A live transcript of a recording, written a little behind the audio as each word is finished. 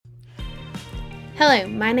Hello,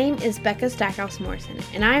 my name is Becca Stackhouse Morrison,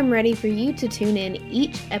 and I am ready for you to tune in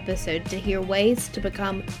each episode to hear ways to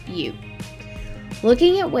become you.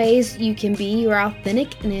 Looking at ways you can be your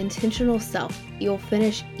authentic and intentional self, you'll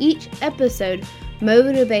finish each episode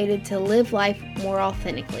motivated to live life more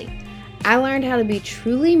authentically. I learned how to be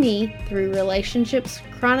truly me through relationships,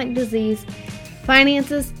 chronic disease,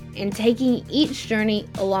 finances, and taking each journey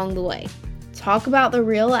along the way. Talk about the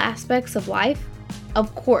real aspects of life?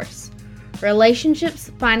 Of course. Relationships,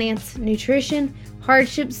 finance, nutrition,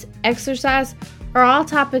 hardships, exercise are all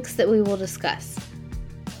topics that we will discuss.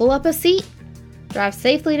 Pull up a seat, drive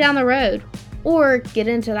safely down the road, or get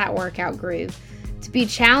into that workout groove to be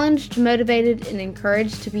challenged, motivated, and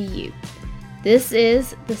encouraged to be you. This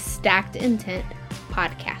is the Stacked Intent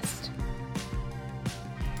Podcast.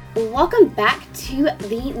 Welcome back to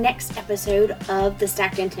the next episode of the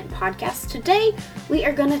Stacked Intent Podcast. Today, we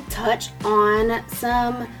are going to touch on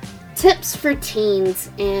some tips for teens,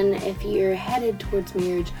 and if you're headed towards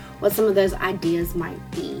marriage, what some of those ideas might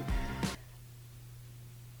be.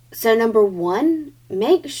 So number one,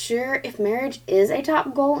 make sure if marriage is a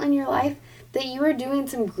top goal in your life, that you are doing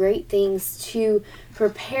some great things to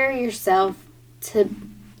prepare yourself to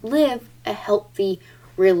live a healthy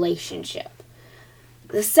relationship.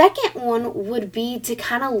 The second one would be to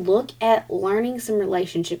kind of look at learning some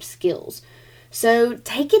relationship skills. So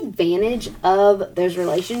take advantage of those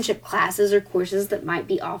relationship classes or courses that might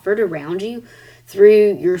be offered around you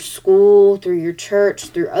through your school, through your church,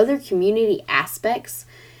 through other community aspects.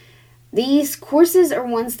 These courses are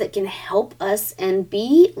ones that can help us and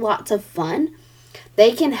be lots of fun.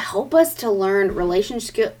 They can help us to learn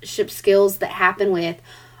relationship skills that happen with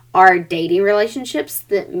our dating relationships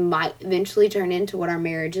that might eventually turn into what our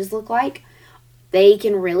marriages look like. They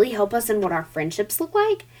can really help us in what our friendships look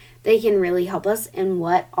like. They can really help us in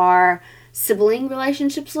what our sibling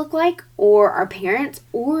relationships look like, or our parents,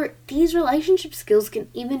 or these relationship skills can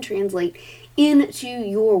even translate into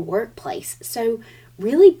your workplace. So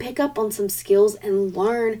really pick up on some skills and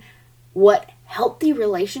learn what healthy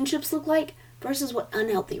relationships look like versus what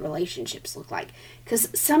unhealthy relationships look like. Because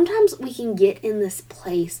sometimes we can get in this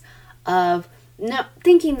place of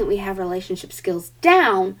thinking that we have relationship skills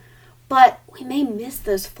down, but we may miss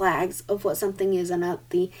those flags of what something is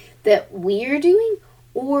unhealthy that we are doing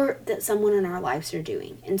or that someone in our lives are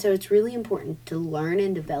doing. And so it's really important to learn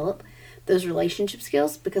and develop those relationship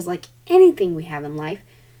skills, because like anything we have in life,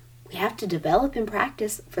 we have to develop and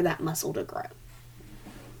practice for that muscle to grow.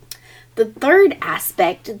 The third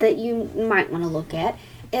aspect that you might want to look at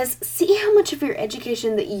is see how much of your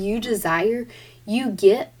education that you desire you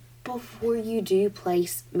get before you do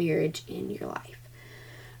place marriage in your life.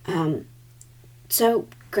 So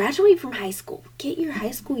graduate from high school. Get your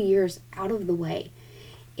high school years out of the way.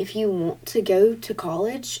 If you want to go to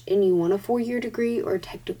college and you want a 4-year degree or a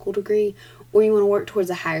technical degree, or you want to work towards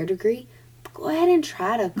a higher degree, go ahead and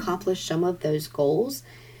try to accomplish some of those goals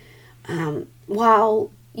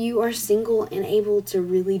while you are single and able to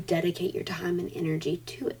really dedicate your time and energy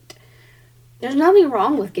to it. There's nothing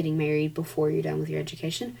wrong with getting married before you're done with your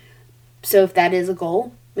education. So if that is a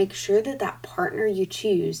goal, make sure that that partner you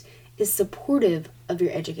choose is supportive of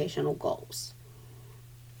your educational goals.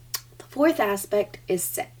 The fourth aspect is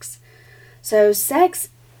sex. So sex,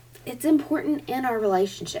 it's important in our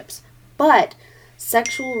relationships, but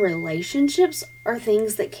sexual relationships are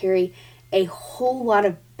things that carry a whole lot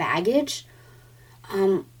of baggage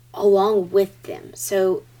along with them.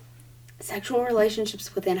 So sexual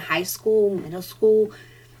relationships within high school, middle school,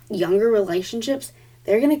 younger relationships,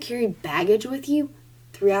 they're going to carry baggage with you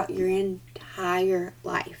throughout your entire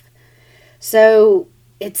life. So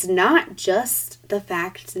it's not just the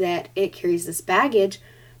fact that it carries this baggage,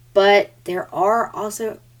 but there are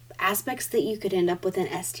also aspects that you could end up with an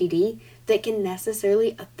STD that can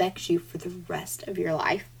necessarily affect you for the rest of your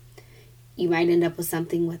life. You might end up with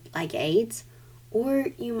something with like AIDS, or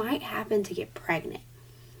you might happen to get pregnant,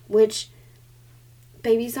 which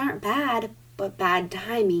babies aren't bad, but bad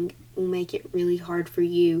timing will make it really hard for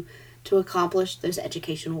you to accomplish those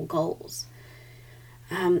educational goals.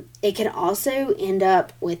 It can also end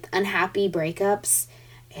up with unhappy breakups.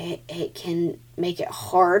 It can make it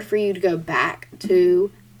hard for you to go back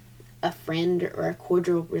to a friend or a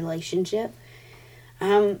cordial relationship.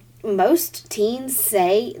 Most teens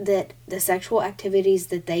say that the sexual activities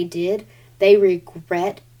that they did, they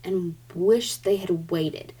regret and wish they had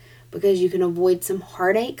waited, because you can avoid some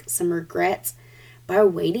heartache, some regrets by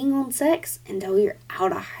waiting on sex until you're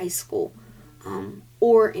out of high school,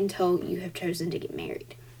 or until you have chosen to get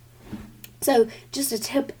married. So just a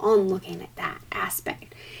tip on looking at that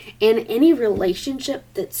aspect. And any relationship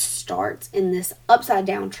that starts in this upside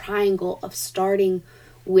down triangle of starting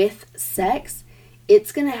with sex,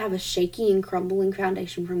 it's going to have a shaky and crumbling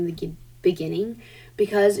foundation from the beginning,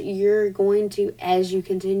 because you're going to, as you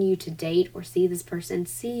continue to date or see this person,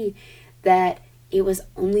 see that it was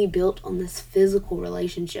only built on this physical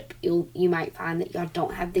relationship. You might find that y'all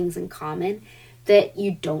don't have things in common, that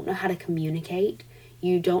you don't know how to communicate.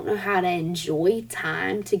 You don't know how to enjoy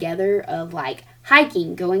time together of like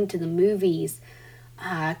hiking, going to the movies,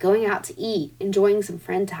 going out to eat, enjoying some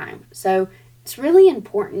friend time. So it's really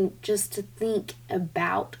important just to think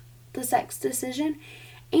about the sex decision.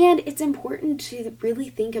 And it's important to really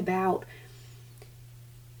think about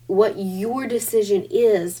what your decision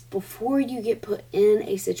is before you get put in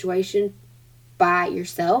a situation by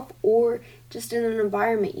yourself or just in an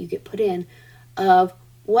environment you get put in of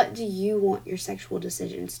what do you want your sexual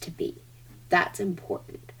decisions to be. That's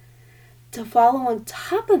important. To follow on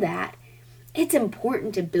top of that, it's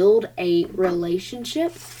important to build a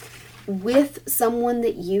relationship with someone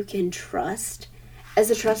that you can trust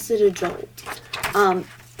as a trusted adult.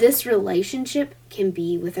 This relationship can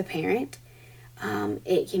be with a parent.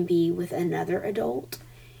 It can be with another adult.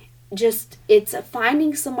 It's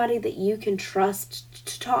finding somebody that you can trust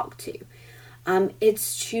to talk to.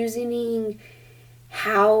 It's choosing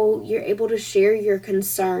how you're able to share your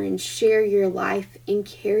concerns, share your life, and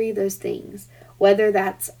carry those things. Whether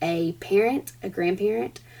that's a parent, a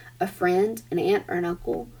grandparent, a friend, an aunt or an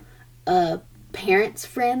uncle, a parent's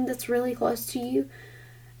friend that's really close to you,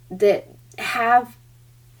 that have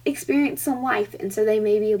experienced some life, and so they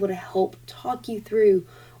may be able to help talk you through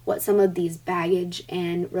what some of these baggage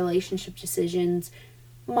and relationship decisions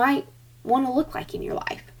might want to look like in your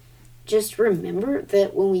life. Just remember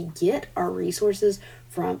that when we get our resources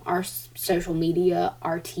from our social media,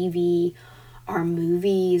 our TV, our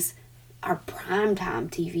movies, our primetime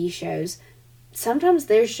TV shows, sometimes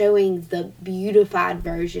they're showing the beautified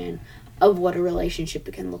version of what a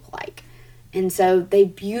relationship can look like. And so they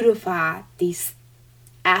beautify these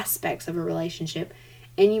aspects of a relationship,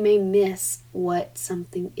 and you may miss what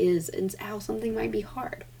something is and how something might be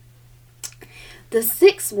hard. The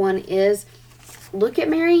sixth one is look at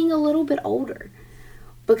marrying a little bit older,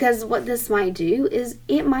 because what this might do is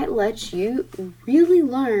it might let you really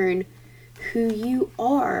learn who you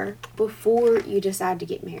are before you decide to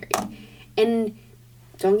get married. And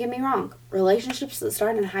don't get me wrong, relationships that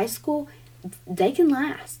start in high school, they can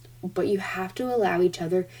last, but you have to allow each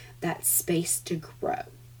other that space to grow.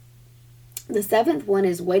 The seventh one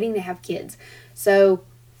is waiting to have kids. So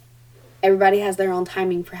everybody has their own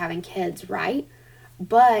timing for having kids, right?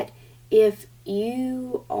 But if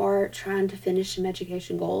you are trying to finish some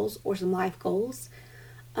education goals or some life goals,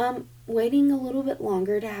 waiting a little bit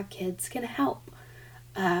longer to have kids can help.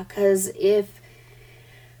 Because if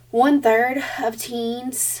 1/3 of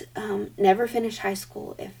teens never finish high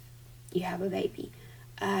school if you have a baby,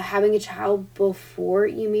 having a child before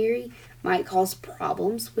you marry might cause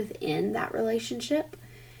problems within that relationship.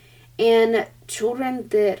 And children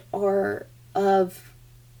that are of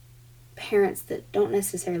parents that don't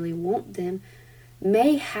necessarily want them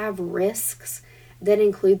may have risks that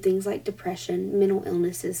include things like depression, mental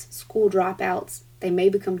illnesses, school dropouts. They may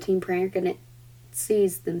become teen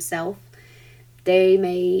pregnancies themselves. They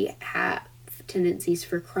may have tendencies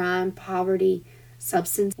for crime, poverty,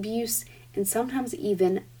 substance abuse, and sometimes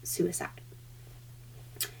even suicide.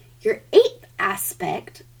 Your eighth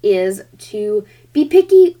aspect is to be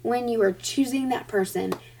picky when you are choosing that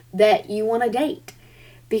person that you want to date,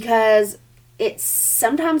 because it's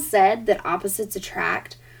sometimes said that opposites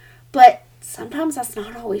attract, but sometimes that's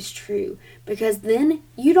not always true, because then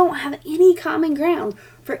you don't have any common ground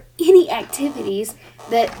for any activities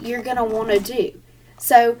that you're going to want to do.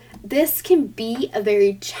 So this can be a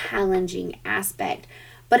very challenging aspect,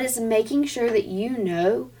 but it's making sure that you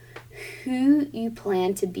know who you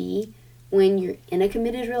plan to be when you're in a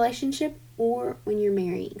committed relationship or when you're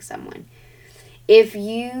marrying someone. If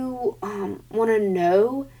you want to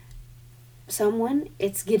know someone,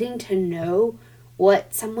 it's getting to know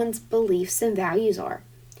what someone's beliefs and values are.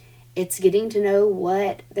 It's getting to know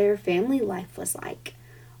what their family life was like,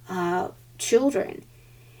 children.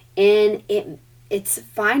 And it's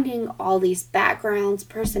finding all these backgrounds,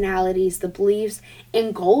 personalities, the beliefs,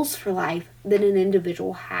 and goals for life that an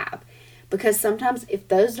individual have. Because sometimes if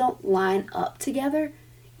those don't line up together,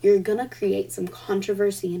 you're going to create some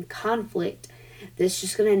controversy and conflict that's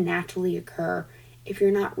just going to naturally occur if you're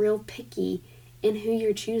not real picky in who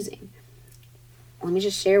you're choosing. Let me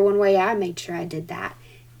just share one way I made sure I did that.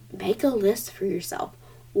 Make a list for yourself.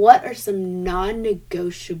 What are some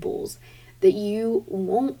non-negotiables that you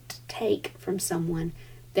won't take from someone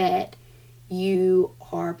that you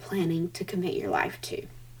are planning to commit your life to?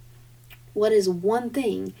 What is one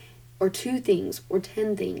thing or 2 things or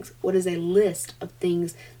 10 things? What is a list of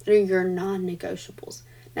things that are your non-negotiables?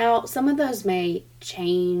 Now, some of those may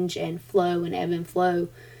change and flow and ebb and flow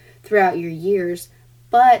throughout your years,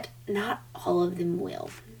 but not all of them will.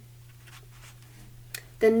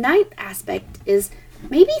 The 9th aspect is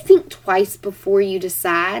maybe think twice before you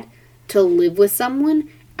decide to live with someone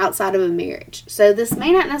outside of a marriage. So this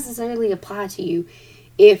may not necessarily apply to you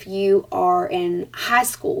if you are in high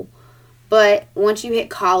school, but once you hit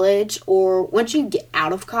college or once you get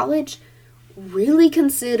out of college, really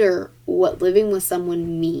consider what living with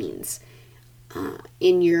someone means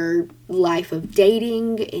in your life of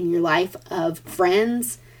dating, in your life of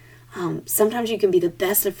friends. Sometimes you can be the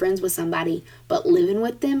best of friends with somebody, but living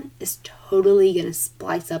with them is totally going to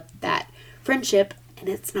splice up that friendship and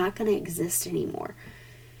it's not going to exist anymore.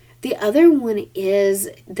 The other one is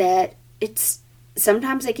that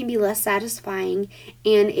sometimes it can be less satisfying,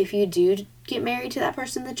 and if you do get married to that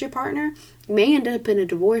person that's your partner, you may end up in a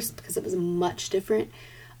divorce because it was much different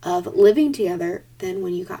of living together than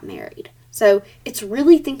when you got married. So it's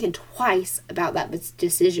really thinking twice about that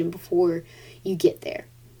decision before you get there.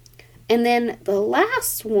 And then the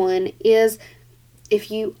last one is if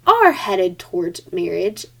you are headed towards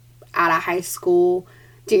marriage out of high school,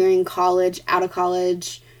 during college, out of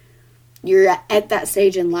college, you're at that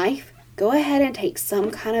stage in life, go ahead and take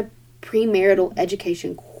some kind of premarital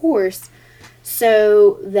education course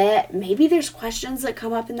so that maybe there's questions that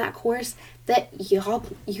come up in that course that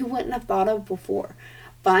you wouldn't have thought of before.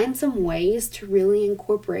 Find some ways to really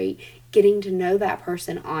incorporate getting to know that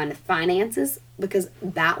person on finances, because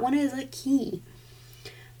that one is a key.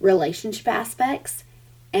 Relationship aspects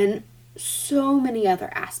and so many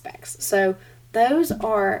other aspects. So those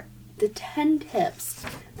are the 10 tips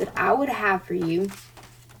that I would have for you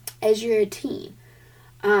as you're a teen.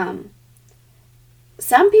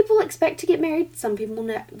 Some people expect to get married. Some people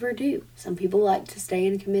never do. Some people like to stay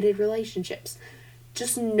in committed relationships.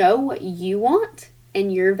 Just know what you want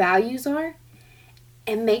and your values are,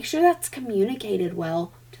 and make sure that's communicated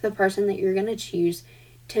well to the person that you're going to choose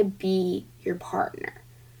to be your partner.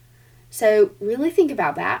 So really think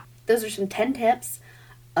about that. Those are some 10 tips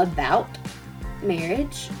about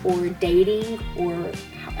marriage or dating or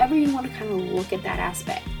however you want to kind of look at that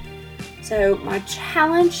aspect. So my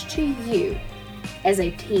challenge to you as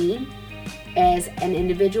a teen, as an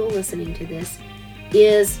individual listening to this,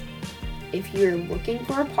 is if you're looking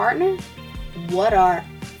for a partner, what are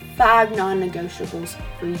 5 non-negotiables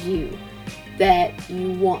for you that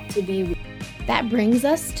you want to be with? That brings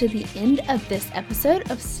us to the end of this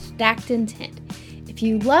episode of Stacked Intent. If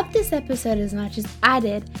you loved this episode as much as I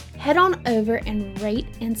did, head on over and rate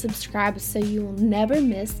and subscribe so you will never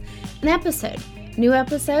miss an episode. New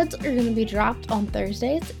episodes are going to be dropped on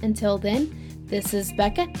Thursdays. Until then, this is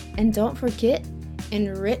Becca, and don't forget,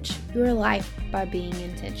 enrich your life by being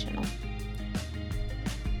intentional.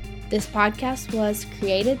 This podcast was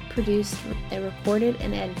created, produced, recorded,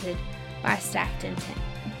 and edited by Stacked Intent.